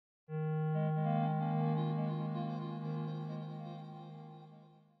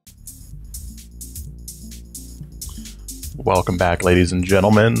Welcome back, ladies and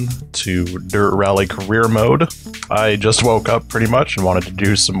gentlemen, to Dirt Rally Career Mode. I just woke up pretty much and wanted to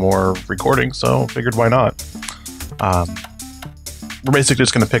do some more recording, so figured why not. We're basically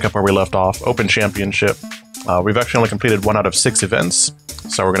just going to pick up where we left off. Open Championship. We've actually only completed 1 out of 6 events,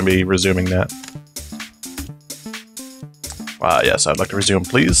 so we're going to be resuming that. Yes, I'd like to resume,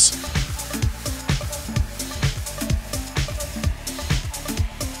 please.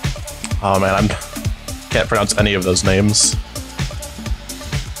 Oh man, can't pronounce any of those names.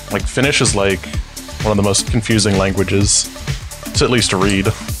 Like, Finnish is like one of the most confusing languages, to at least read.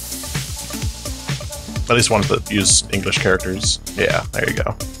 At least ones that use English characters. Yeah, there you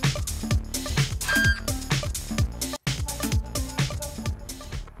go.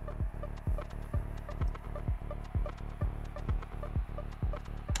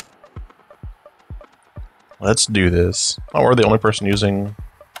 Let's do this. Oh, we're the only person using...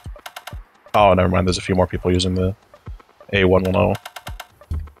 Oh, never mind, there's a few more people using the A110.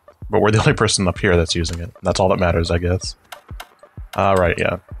 But we're the only person up here that's using it. That's all that matters, I guess. Right,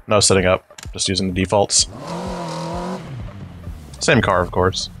 yeah. No setting up, just using the defaults. Same car, of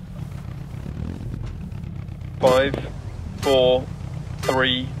course. 5, 4,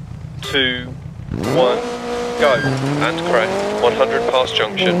 3, 2, 1, go. And crest, 100 past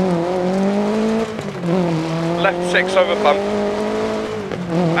junction. Left 6 over bump.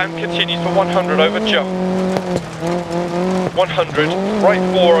 And continues for 100 over jump. 100, right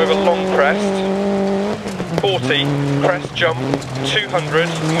 4 over long crest. 40, crest jump. 200,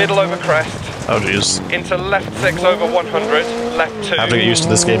 middle over crest. Oh jeez. Into left 6 over 100, left 2. I have to get used to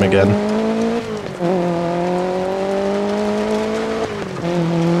this game again.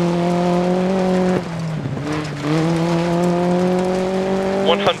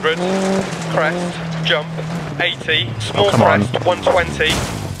 100, crest, jump. 80, small come on. crest, 120.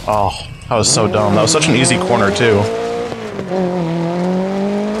 Oh, that was so dumb. That was such an easy corner, too.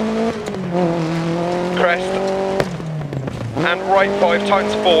 Crest. And right 5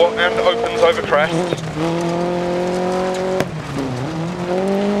 times 4 and opens over crest.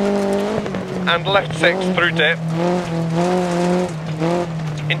 And left 6 through dip.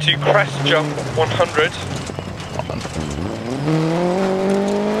 Into crest jump, 100.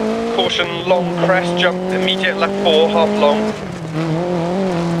 Caution, long crest jump, immediate left 4, half long.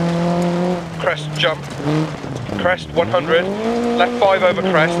 Crest jump, crest 100, left 5 over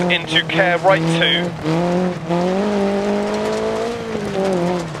crest, into care right 2.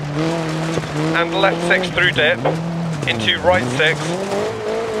 And left 6 through dip, into right 6.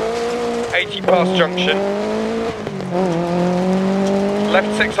 80 past junction.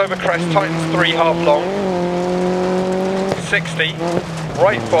 Left 6 over crest, tightens 3, half long. 60.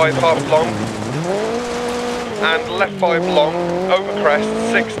 Right 5 half long, and left 5 long, over crest,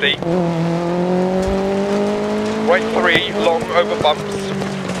 60. Right 3 long over bumps,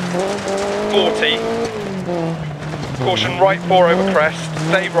 40. Caution right 4 over crest,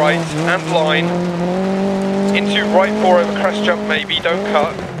 stay right and line. Into right 4 over crest jump maybe, don't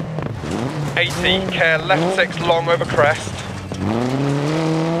cut. 80, care left 6 long over crest.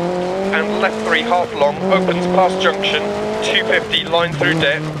 And left 3 half long, opens past junction. 250, line through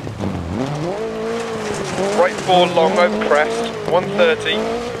dip. Right 4 long over crest, 130.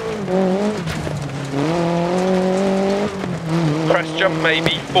 Crest jump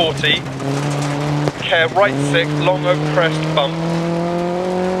maybe, 40. Care right 6, long over crest, bump.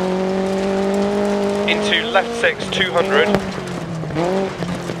 Into left 6, 200.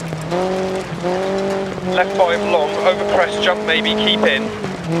 Left 5 long, over crest, jump maybe, keep in.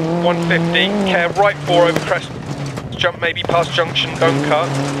 150, care right 4 over crest, jump maybe past junction, don't cut.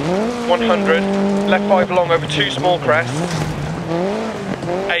 100, left 5 long over 2 small crests.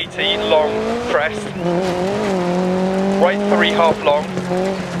 80, long crest. Right 3 half long.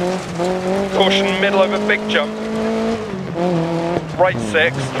 Caution middle over big jump. Right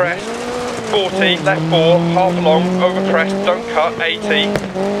 6, crest. 40, left 4, half long, over crest, don't cut, 80.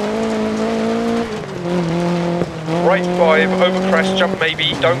 Right 5, over crest, jump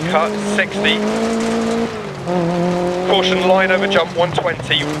maybe, don't cut, 60. Caution line over jump,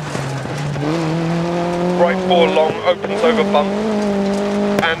 120. Right 4 long, opens over bump.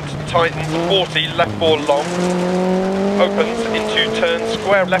 And tightens 40, left 4 long. Opens into turn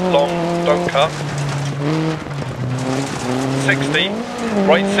square, left long, don't cut. 60.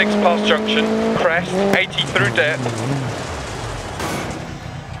 Right 6 past junction, crest, 80 through dip.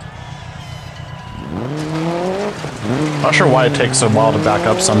 Not sure why it takes so while to back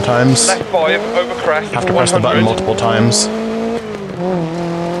up sometimes. Left 5 over crest. Have to press the button multiple times.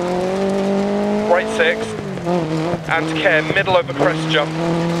 Right 6. And care middle over crest jump.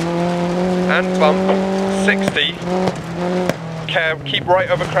 And bump. 60. Keep right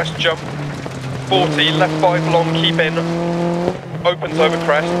over crest jump. 40, left 5 long, keep in. Opens over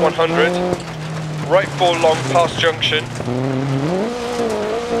crest, 100. Right 4 long, past junction.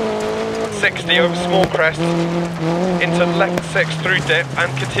 60 over small crest. Into left 6 through dip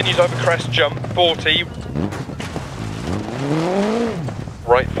and continues over crest jump, 40.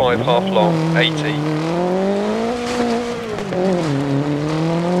 Right 5 half long, 80.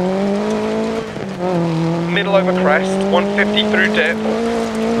 Middle over crest, 150 through dip.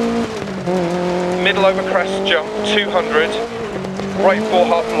 Middle over crest jump, 200. Right 4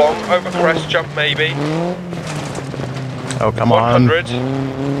 half long, over crest jump maybe. Oh, come on. 100.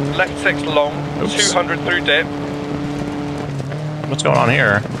 Left 6 long, oops. 200 through dip. What's going on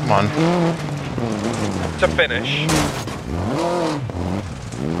here? Come on. To finish.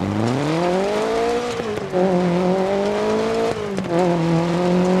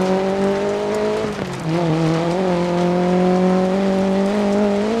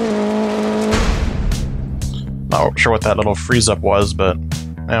 Not sure what that little freeze up was, but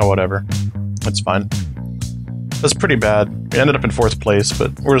whatever. It's fine. That's pretty bad. We ended up in 4th place,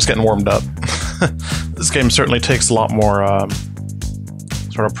 but we're just getting warmed up. This game certainly takes a lot more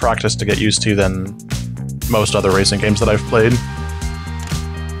sort of practice to get used to than most other racing games that I've played.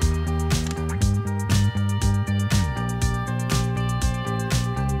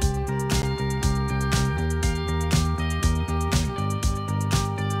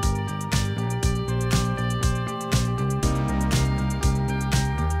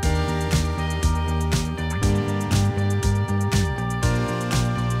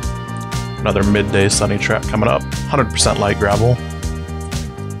 Another midday sunny track coming up. 100% light gravel.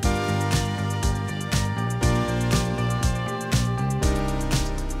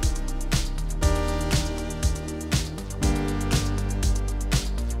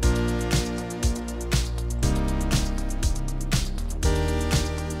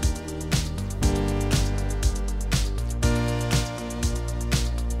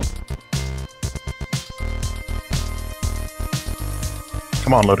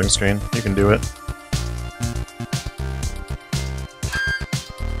 Come on, loading screen. You can do it.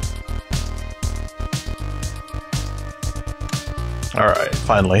 Alright,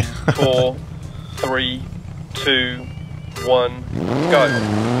 finally. 4, 3, 2, 1, go.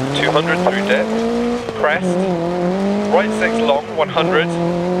 200 through dip. Crest. Right 6 long, 100.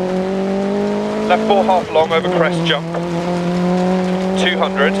 Left 4 half long over crest jump.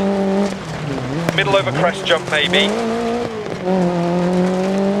 200. Middle over crest jump maybe.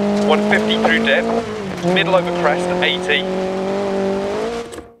 150 through dip, middle over crest, 80.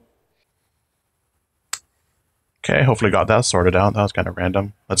 Okay, hopefully got that sorted out. That was kind of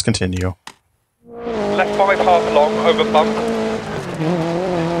random. Let's continue. Left 5 half long, over bump,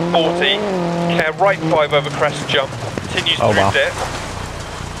 40. Right 5 over crest jump, continues through dip.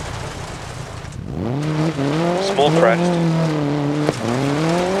 Small crest.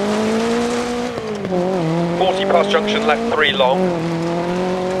 40 past junction, left 3 long.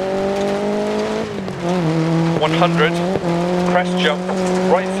 100, crest jump,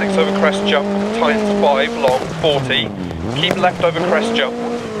 right 6 over crest jump, tightens 5, long, 40, keep left over crest jump,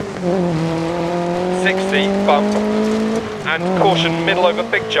 60, bump, and caution middle over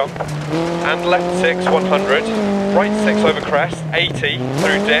big jump, and left 6, 100, right 6 over crest, 80,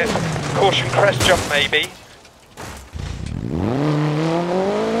 through dip, caution crest jump maybe,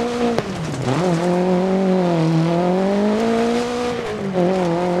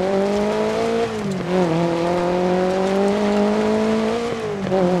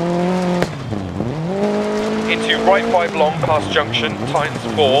 right 5 long past junction, tightens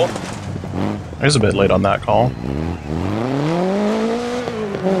 4. I was a bit late on that call.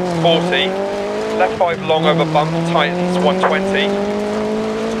 40. Left 5 long over bump, tightens 120.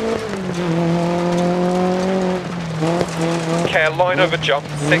 Line over jump,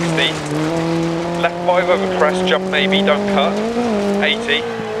 60. Left 5 over crest, jump maybe, don't cut. 80.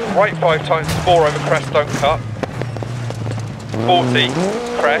 Right 5 tightens 4 over crest, don't cut. 40.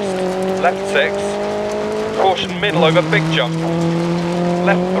 Crest. Left 6. Caution middle over big jump.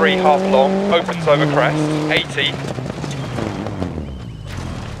 Left 3 half long, opens over crest, 80.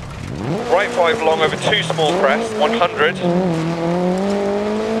 Right 5 long over 2 small crest, 100.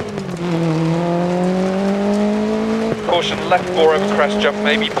 Caution left 4 over crest jump,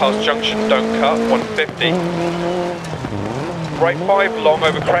 maybe past junction, don't cut, 150. Right 5 long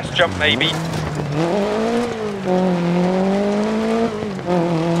over crest jump, maybe.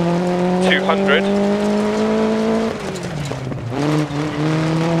 200.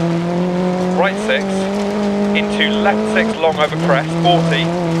 Right 6, into left 6 long over crest, 40,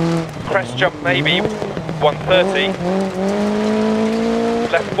 crest jump maybe, 130.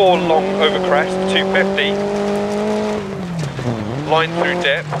 Left 4 long over crest, 250. Line through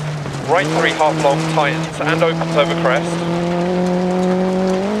dip. Right 3 half long tightens and opens over crest.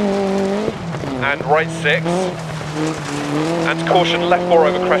 And right 6. And caution, left 4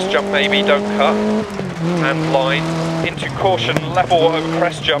 over crest jump maybe, don't cut. And line. Into caution, left 4 over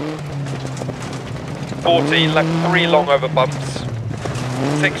crest jump. 40, left 3 long over bumps.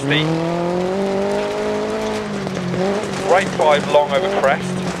 60. Right 5 long over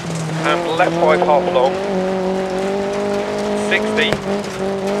crest. And left 5 half long. 60.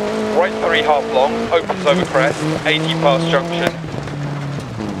 Right 3 half long, opens over crest, 80 past junction.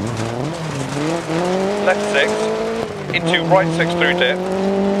 Left 6, into right 6 through dip,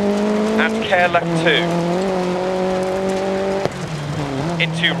 and care left 2.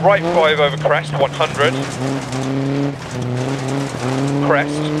 Into right 5 over crest, 100.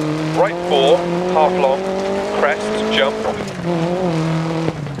 Crest, right 4, half long, crest, jump.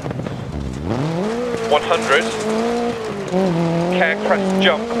 100. Care crest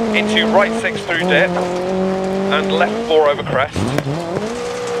jump into right 6 through dip and left 4 over crest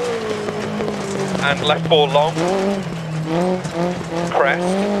and left 4 long,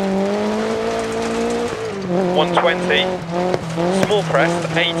 crest, 120, small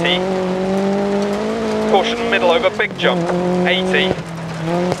crest, 80, caution middle over big jump, 80,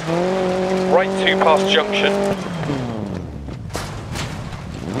 right 2 past junction,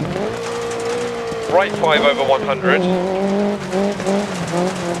 right 5 over 100,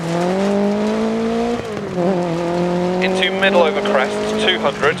 into middle over crest,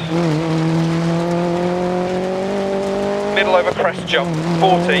 200, middle over crest jump,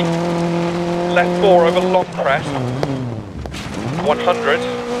 40, left 4 over long crest, 100,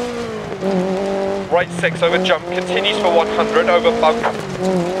 right 6 over jump, continues for 100, over bump,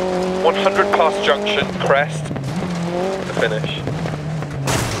 100 past junction, crest, to finish.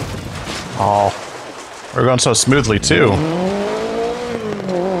 Oh, we're going so smoothly too.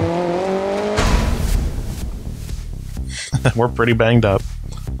 We're pretty banged up.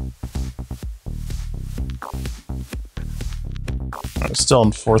 Still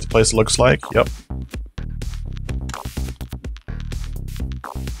in 4th place, looks like. Yep.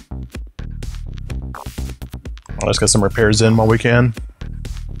 Let's get some repairs in while we can.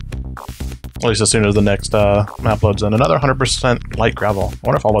 At least as soon as the next map loads in. Another 100% light gravel. I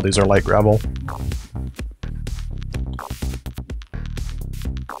wonder if all of these are light gravel.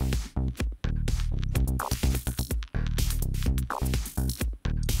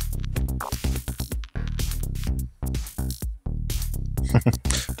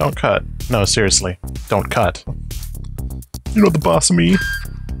 Don't cut. No, seriously. Don't cut. You know the boss of me.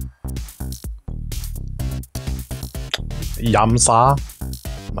 Yamsa?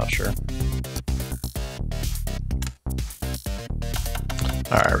 I'm not sure.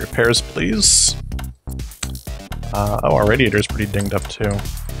 Alright, repairs please. Oh, our radiator's pretty dinged up too.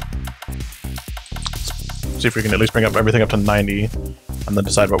 Let's see if we can at least bring up everything up to 90 and then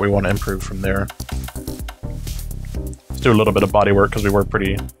decide what we want to improve from there. Let's do a little bit of body work because we were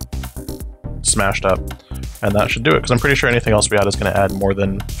pretty smashed up. And that should do it, because I'm pretty sure anything else we add is going to add more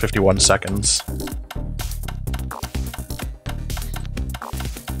than 51 seconds.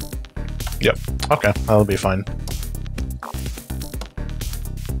 Yep. Okay, that'll be fine.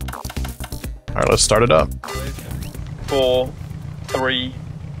 Alright, let's start it up. 4, 3,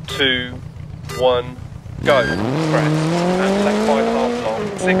 2, 1, go. Crest. And left 5 half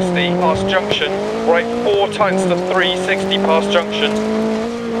long. 60 past junction. Right 4 times to 3, 60 past junction.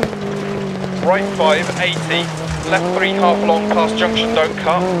 Right 5, 80. Left 3 half long past junction, don't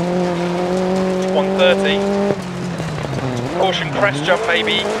cut. 130. Caution crest jump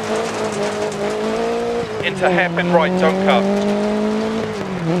maybe. Into hairpin right, don't cut.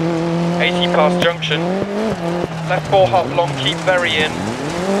 80 past junction. Left 4 half long, keep very in.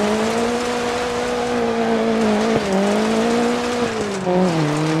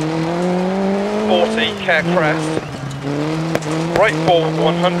 Care crest. Right 4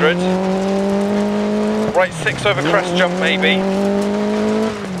 100. Right 6 over crest jump maybe.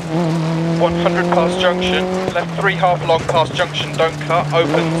 100 past junction. Left 3 half long past junction, don't cut,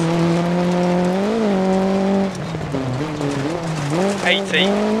 opens.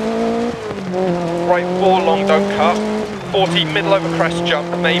 80. Right 4 long, don't cut. 40 middle over crest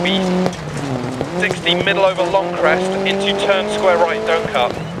jump maybe. 60 middle over long crest into turn square right, don't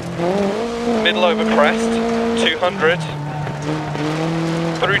cut. Middle over crest, 200.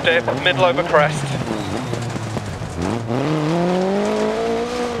 Through dip, middle over crest.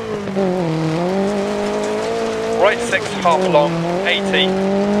 Right 6 half long, 80.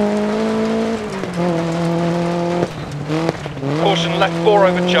 Caution left 4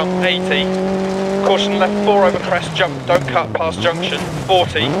 over jump, 80. Caution left 4 over crest jump, don't cut past junction,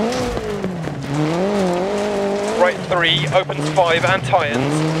 40. Right 3, opens 5 and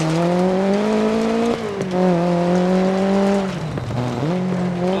tie-ins.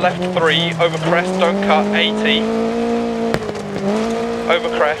 Left 3, over crest, don't cut, 80. Over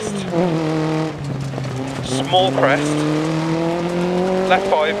crest. Small crest. Left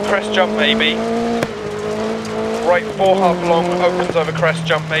 5, crest jump maybe. Right 4 half long, opens over crest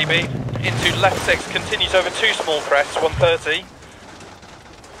jump maybe. Into left 6, continues over 2 small crests, 130.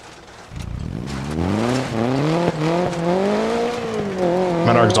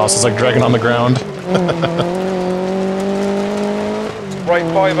 Man, our exhaust is like dragging on the ground. Right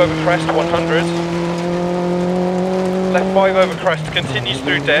 5 over crest, 100. Left 5 over crest, continues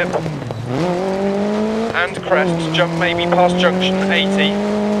through dip. And crest, jump maybe past junction,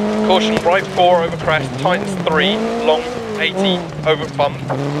 80. Caution, right 4 over crest, tightens 3, long, 80, over bump.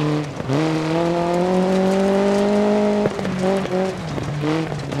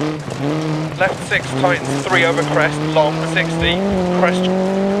 Left 6, tightens 3 over crest, long, 60, crest.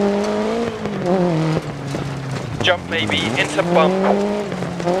 Jump maybe, into bump.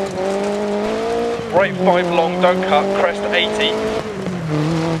 Right 5 long, don't cut, crest 80.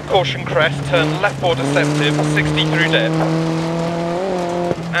 Caution crest, turn left 4 deceptive, 60 through dip.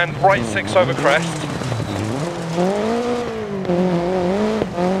 And right 6 over crest.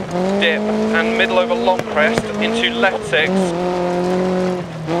 Dip and middle over long crest into left 6.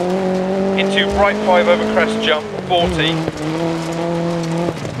 Into right 5 over crest jump, 40.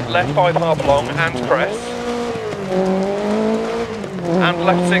 Left 5 half long and crest. And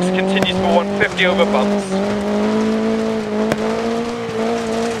left 6 continues for 150 over bumps.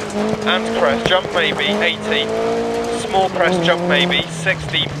 And crest jump maybe, 80. Small crest jump maybe,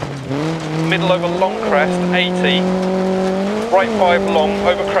 60. Middle over long crest, 80. Right 5 long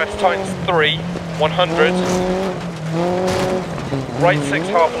over crest times 3, 100. Right 6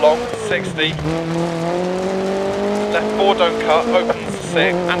 half long, 60. Left 4 don't cut, opens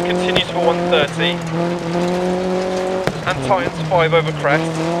 6 and continues for 130. And tightens 5 over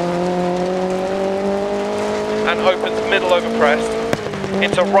crest. And opens middle over crest.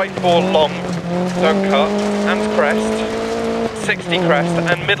 Into right 4 long, don't cut, and crest. 60 crest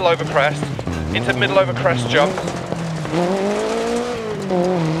and middle over crest. Into middle over crest jump.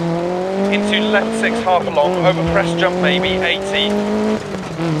 Into left 6 half long, over crest jump maybe, 80.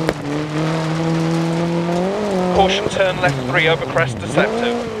 Caution turn left 3 over crest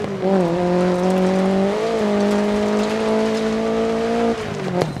deceptive.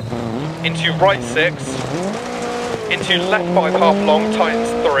 Into right 6. Into left 5 half long, tightens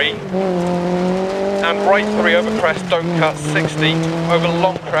 3. And right 3 over crest, don't cut, 60. Over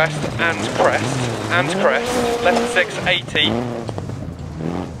long crest and crest. And crest. Left 6, 80.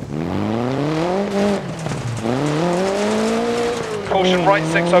 Caution right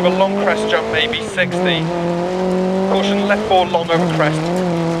 6 over long crest jump maybe, 60. Caution left 4 long over crest,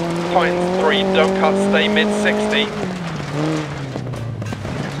 tightens 3, don't cut, stay mid, 60.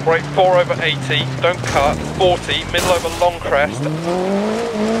 Right 4 over 80, don't cut, 40, middle over long crest.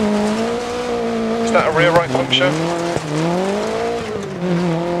 Is that a rear right puncture?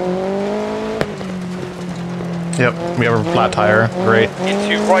 Yep, we have a flat tire, great.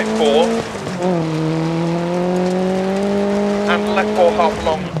 Into right 4. And left 4 half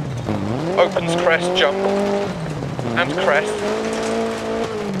long, opens crest jump, and crest.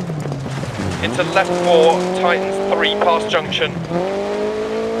 Into left 4, tightens 3 past junction.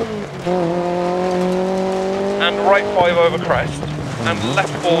 And right 5 over crest. And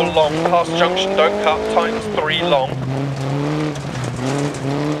left 4 long, past junction, don't cut, tightens 3 long.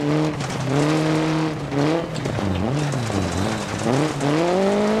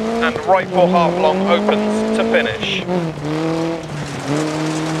 And right 4 half long, opens to finish.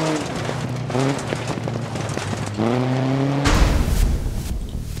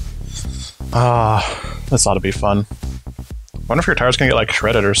 This ought to be fun. Wonder if your tires can get like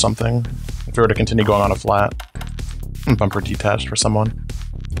shredded or something if we were to continue going on a flat. Bumper detached for someone.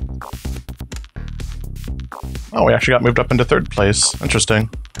 Oh, we actually got moved up into 3rd place. Interesting.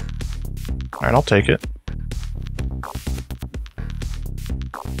 Alright, I'll take it.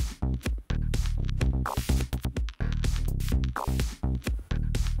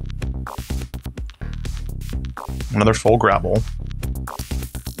 Another full gravel.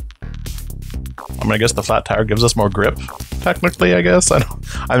 I mean, I guess the flat tire gives us more grip, technically, I guess. I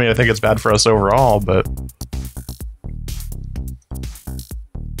mean, I think it's bad for us overall, but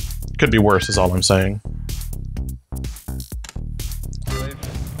could be worse is all I'm saying. 5,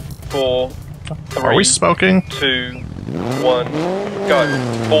 4, 3, are we smoking? 2, 1, go.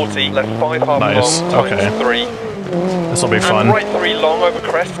 40, left 5 half Nice. long, times Okay. 3. This will be fun. And right 3 long over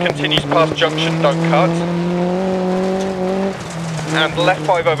crest, continues past junction, don't cut. And left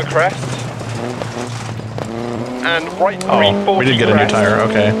 5 over crest. And right 3, 40 we did get crest. a new tire,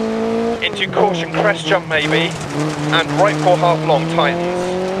 okay. Into caution crest jump maybe. And right 4 half long, tightens.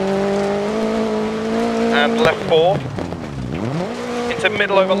 And left 4. Into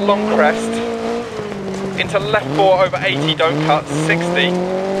middle over long crest. Into left 4 over 80, don't cut, 60.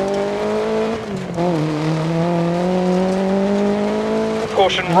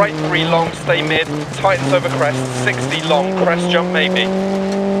 Caution right 3 long, stay mid, tightens over crest, 60 long, crest jump maybe.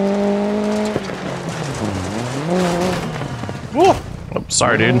 Woo! Oh,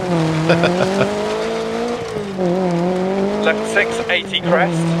 sorry, dude. Left 6, 80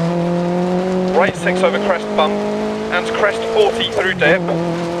 crest. Right 6 over crest bump, and crest 40 through dip.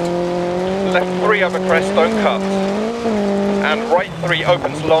 Left 3 over crest, don't cut. And right 3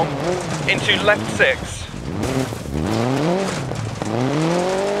 opens long, into left 6.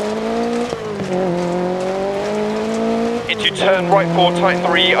 Into turn right 4, tight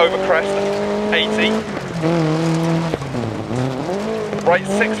 3 over crest, 80. Right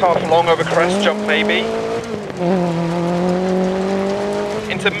 6 half long over crest, jump maybe.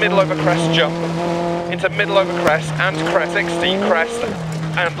 Into middle over crest, jump. Into middle over crest and crest, 60, crest.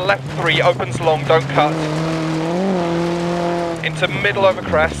 And left 3 opens long, don't cut. Into middle over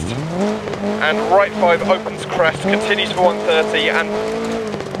crest. And right 5 opens crest, continues for 130 and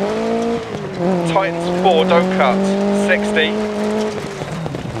tightens 4, don't cut, 60.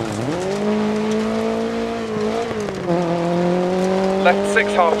 Left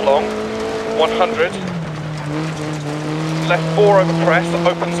 6 half long, 100. Left 4 over crest,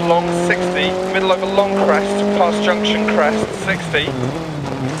 opens long, 60. Middle over long crest, past junction crest, 60.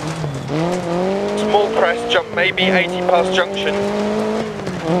 Small crest, jump maybe, 80 past junction.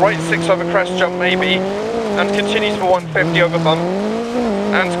 Right 6 over crest, jump maybe, and continues for 150 over bump.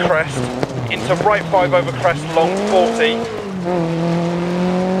 And crest, into right 5 over crest, long, 40.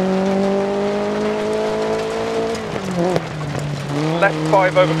 Left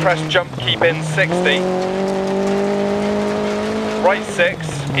 5 over crest, jump, keep in, 60. Right 6,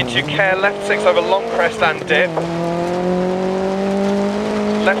 into care, left 6 over long crest and dip.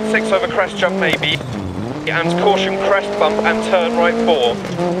 Left 6 over crest, jump maybe. And caution crest bump and turn right 4.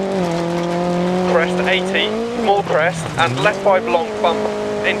 Crest 80, small crest, and left 5 long bump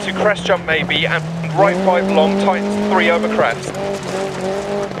into crest jump maybe, and right 5 long tightens 3 over crest.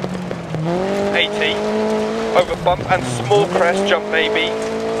 80, over bump and small crest jump maybe,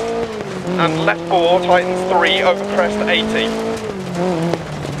 and left 4 tightens 3 over crest 80.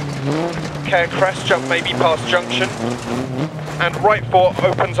 Care crest jump maybe past junction, and right 4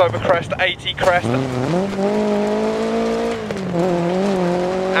 opens over crest 80 crest,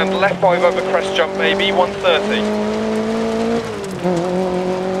 and left 5 over crest jump maybe 130.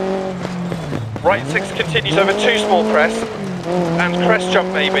 Right 6 continues over 2 small crest, and crest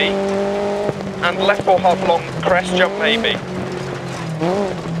jump maybe, and left 4 half long crest jump maybe.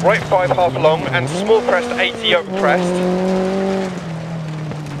 Right 5 half long and small crest 80 over crest.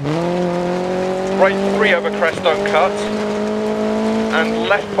 Right 3 over crest, don't cut. And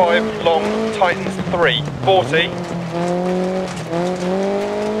left 5 long, tightens 3, 40.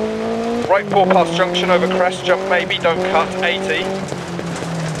 Right 4 past junction over crest, jump maybe, don't cut, 80.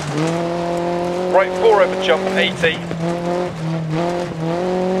 Right 4 over jump, 80.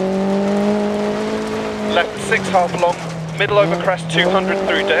 Left 6 half long, middle over crest, 200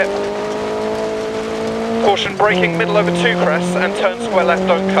 through dip. Caution braking middle over 2 crests and turn square left,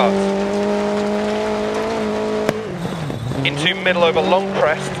 don't cut. Into middle over long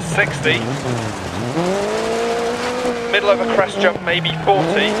crest, 60. Middle over crest jump, maybe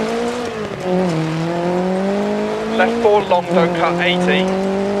 40. Left 4 long, don't cut, 80.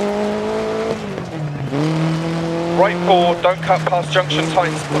 Right 4, don't cut past junction,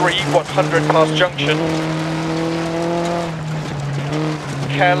 tightens 3, 100 past junction.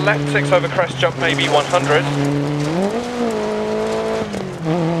 Care left 6 over crest jump, maybe 100.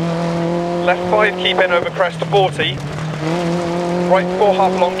 Left 5, keep in over crest, 40. Right 4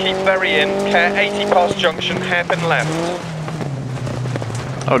 half long, keep very in, care 80 past junction, hairpin left.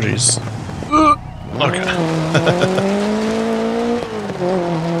 Oh jeez. Okay.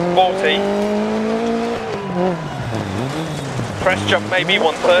 40. Crest jump maybe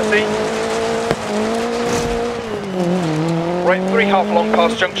 130. Right 3 half long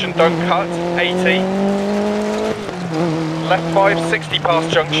past junction, don't cut, 80. Left 5, 60 past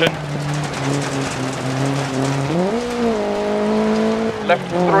junction. Left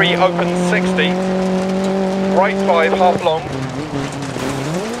 3 open, 60. right 5, half long.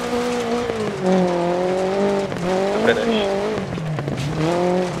 To finish.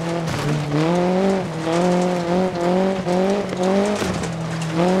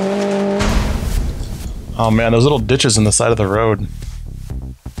 Oh man, those little ditches in the side of the road.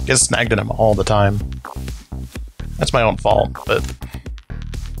 Get snagged in them all the time. That's my own fault, but...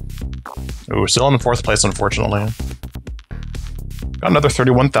 Ooh, still in 4th place, unfortunately. Got another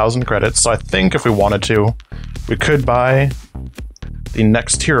 31,000 credits, so I think if we wanted to, we could buy the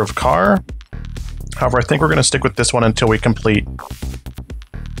next tier of car. However, I think we're going to stick with this one until we complete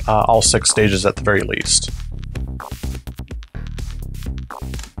all 6 stages at the very least.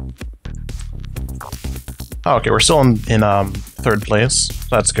 Oh, okay, we're still in 3rd place,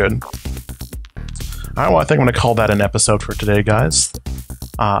 so that's good. Alright, well, I think I'm going to call that an episode for today, guys.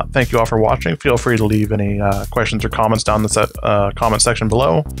 Thank you all for watching. Feel free to leave any questions or comments down the comment section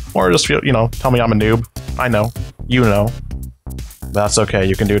below, or just tell me I'm a noob. I know, you know. That's okay,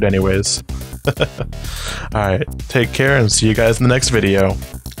 you can do it anyways. Alright, take care and see you guys in the next video.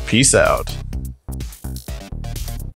 Peace out.